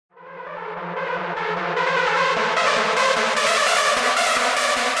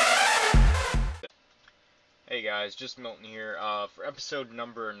guys, just Milton here for episode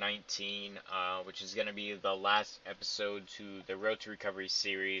number 19, which is going to be the last episode to the Road to Recovery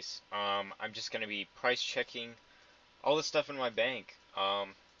series. I'm just going to be price checking all the stuff in my bank.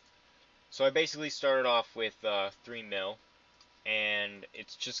 So I basically started off with 3 mil, and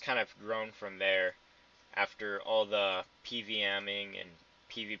it's just kind of grown from there after all the PVMing and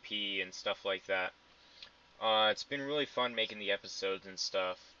PvP and stuff like that. It's been really fun making the episodes and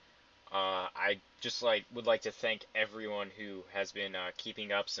stuff. I just would like to thank everyone who has been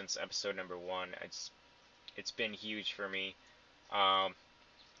keeping up since episode number 1. It's been huge for me. Um,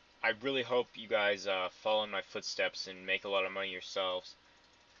 I really hope you guys follow in my footsteps and make a lot of money yourselves.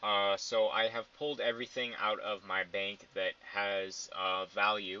 So I have pulled everything out of my bank that has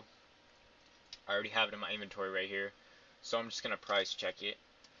value. I already have it in my inventory right here, so I'm just gonna price check it.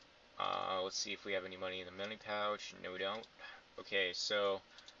 Let's see if we have any money in the money pouch. No, we don't. Okay, so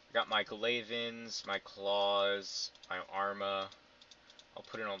I got my Galavins, my claws, my Arma. I'll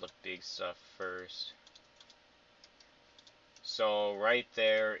put in all the big stuff first. So right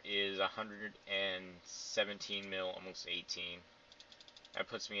there is 117 mil, almost 18. That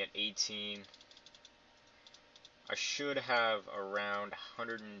puts me at 18. I should have around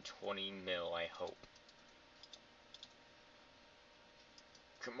 120 mil, I hope.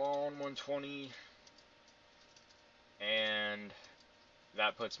 Come on, 120. And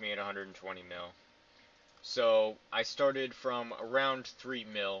that puts me at 120 mil. So I started from around 3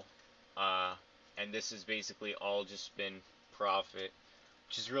 mil, and this has basically all just been profit,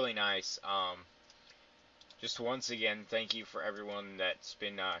 which is really nice. Just once again, thank you for everyone that's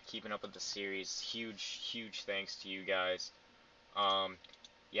been keeping up with the series. Huge thanks to you guys. Um,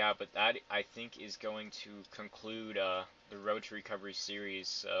 yeah, but that I think is going to conclude the Road to Recovery series.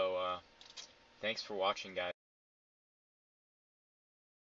 So thanks for watching, guys.